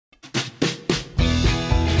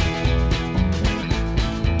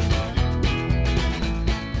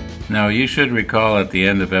Now, you should recall at the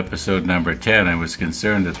end of episode number 10, I was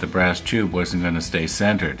concerned that the brass tube wasn't going to stay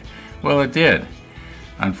centered. Well, it did.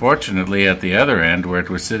 Unfortunately, at the other end, where it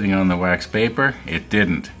was sitting on the wax paper, it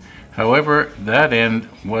didn't. However, that end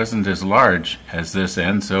wasn't as large as this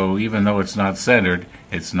end, so even though it's not centered,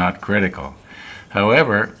 it's not critical.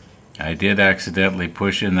 However, I did accidentally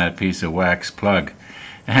push in that piece of wax plug,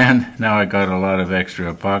 and now I got a lot of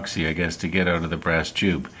extra epoxy, I guess, to get out of the brass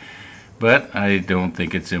tube. But I don't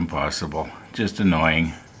think it's impossible. Just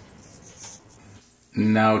annoying.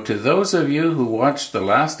 Now, to those of you who watched the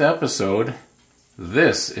last episode,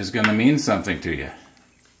 this is going to mean something to you.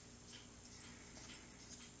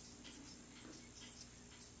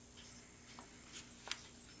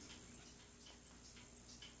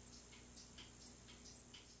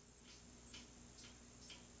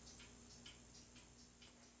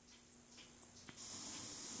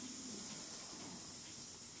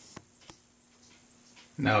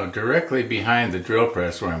 Now, directly behind the drill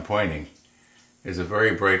press where I'm pointing is a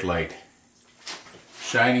very bright light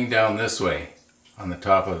shining down this way on the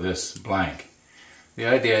top of this blank. The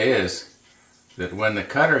idea is that when the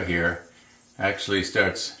cutter here actually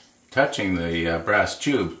starts touching the brass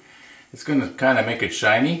tube, it's going to kind of make it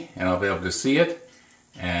shiny, and I'll be able to see it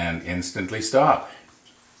and instantly stop.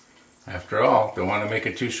 After all, don't want to make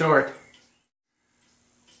it too short.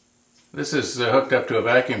 This is hooked up to a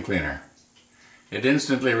vacuum cleaner. It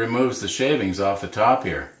instantly removes the shavings off the top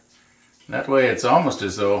here. That way it's almost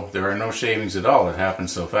as though there are no shavings at all. It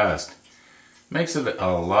happens so fast. Makes it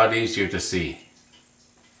a lot easier to see.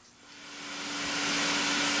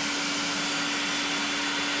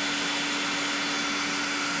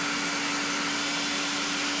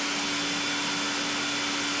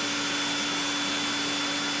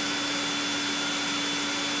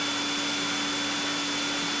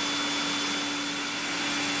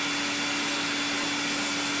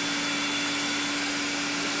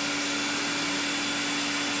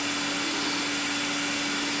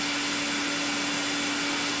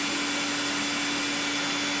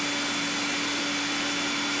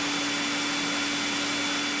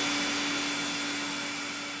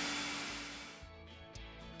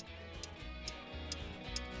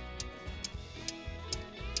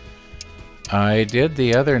 I did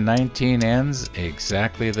the other 19 ends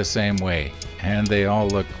exactly the same way, and they all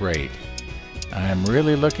look great. I'm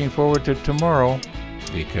really looking forward to tomorrow,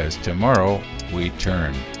 because tomorrow we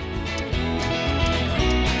turn.